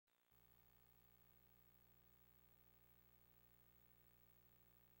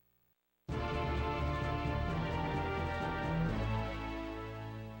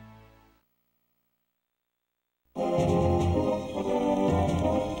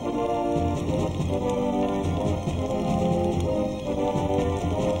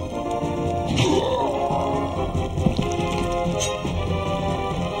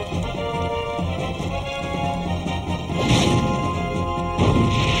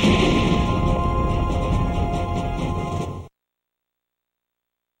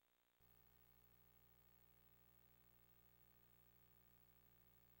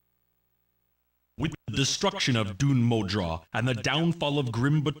destruction of Dun Modra and the downfall of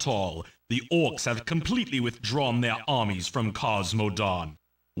Grim Batal, the orcs have completely withdrawn their armies from Cosmodan.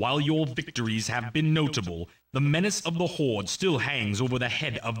 While your victories have been notable, the menace of the Horde still hangs over the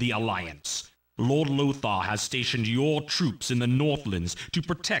head of the Alliance. Lord Lothar has stationed your troops in the Northlands to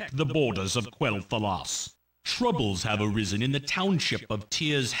protect the borders of Quel'Thalas. Troubles have arisen in the township of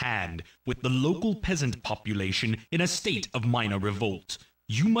Tyr's Hand, with the local peasant population in a state of minor revolt.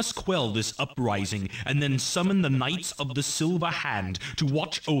 You must quell this uprising and then summon the Knights of the Silver Hand to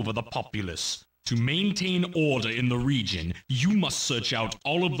watch over the populace. To maintain order in the region, you must search out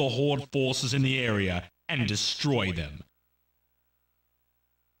all of the Horde forces in the area and destroy them.